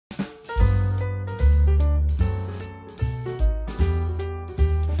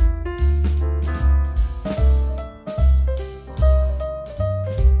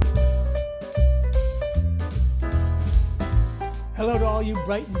all you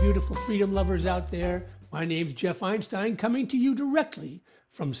bright and beautiful freedom lovers out there. My name's Jeff Einstein, coming to you directly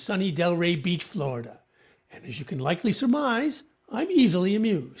from sunny Delray Beach, Florida. And as you can likely surmise, I'm easily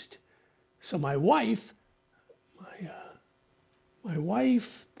amused. So my wife,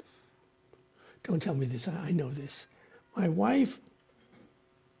 don't tell me this, I know this. My wife,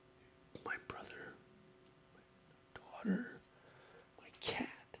 my brother, my daughter, my cat,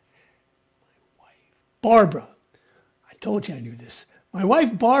 my wife, Barbara. I told you I knew this. My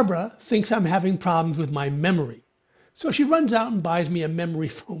wife, Barbara, thinks I'm having problems with my memory. So she runs out and buys me a memory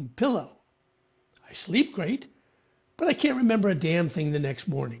foam pillow. I sleep great, but I can't remember a damn thing the next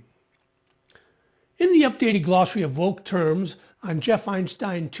morning. In the updated glossary of woke terms on Jeff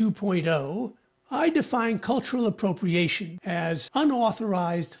Einstein 2.0, I define cultural appropriation as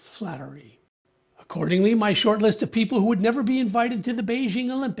unauthorized flattery. Accordingly, my short list of people who would never be invited to the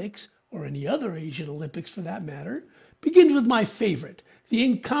Beijing Olympics, or any other Asian Olympics for that matter, begins with my favorite, the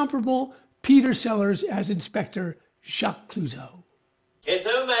incomparable Peter Sellers as Inspector Jacques Clouseau. Get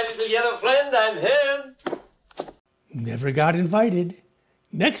home, my little yellow friend, I'm home. Never got invited.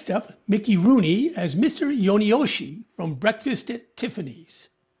 Next up, Mickey Rooney as Mr. Yonioshi from Breakfast at Tiffany's.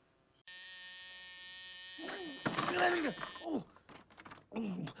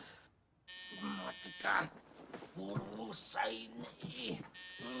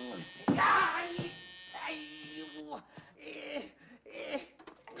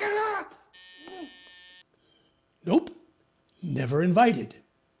 Nope, never invited.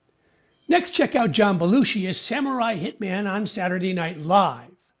 Next, check out John Belushi as Samurai Hitman on Saturday Night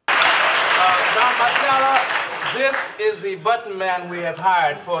Live. Don Marcella, this is the button man we have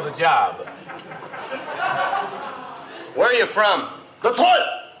hired for the job. Where are you from? Detroit!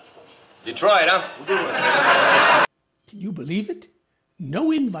 Detroit, huh? Can you believe it? No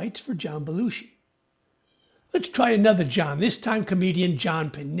invites for John Belushi. Let's try another John, this time comedian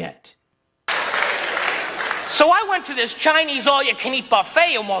John Pinette. So I went to this Chinese all-you-can-eat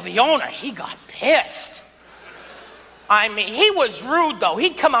buffet, and well, the owner, he got pissed. I mean, he was rude, though.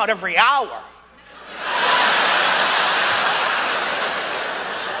 He'd come out every hour.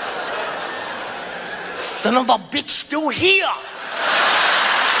 Son of a bitch, still here.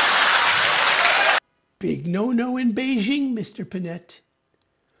 Big no-no in Beijing, Mr. Pinette.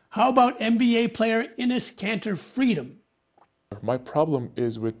 How about NBA player Enes Kanter Freedom? My problem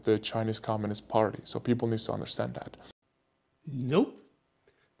is with the Chinese Communist Party, so people need to understand that. Nope.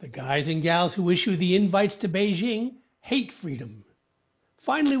 The guys and gals who issue the invites to Beijing hate freedom.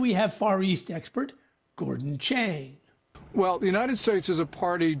 Finally, we have Far East expert Gordon Chang. Well, the United States is a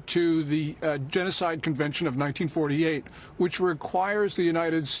party to the Genocide Convention of 1948, which requires the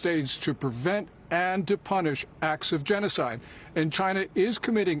United States to prevent and to punish acts of genocide. And China is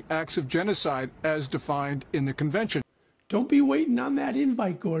committing acts of genocide as defined in the convention. Don't be waiting on that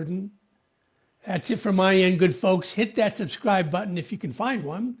invite, Gordon. That's it from my end, good folks. Hit that subscribe button if you can find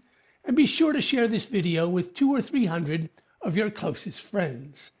one. And be sure to share this video with 200 or 300 of your closest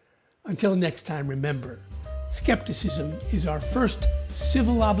friends. Until next time, remember, skepticism is our first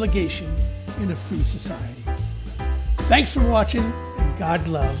civil obligation in a free society. Thanks for watching, and God's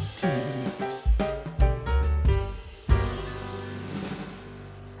love to you.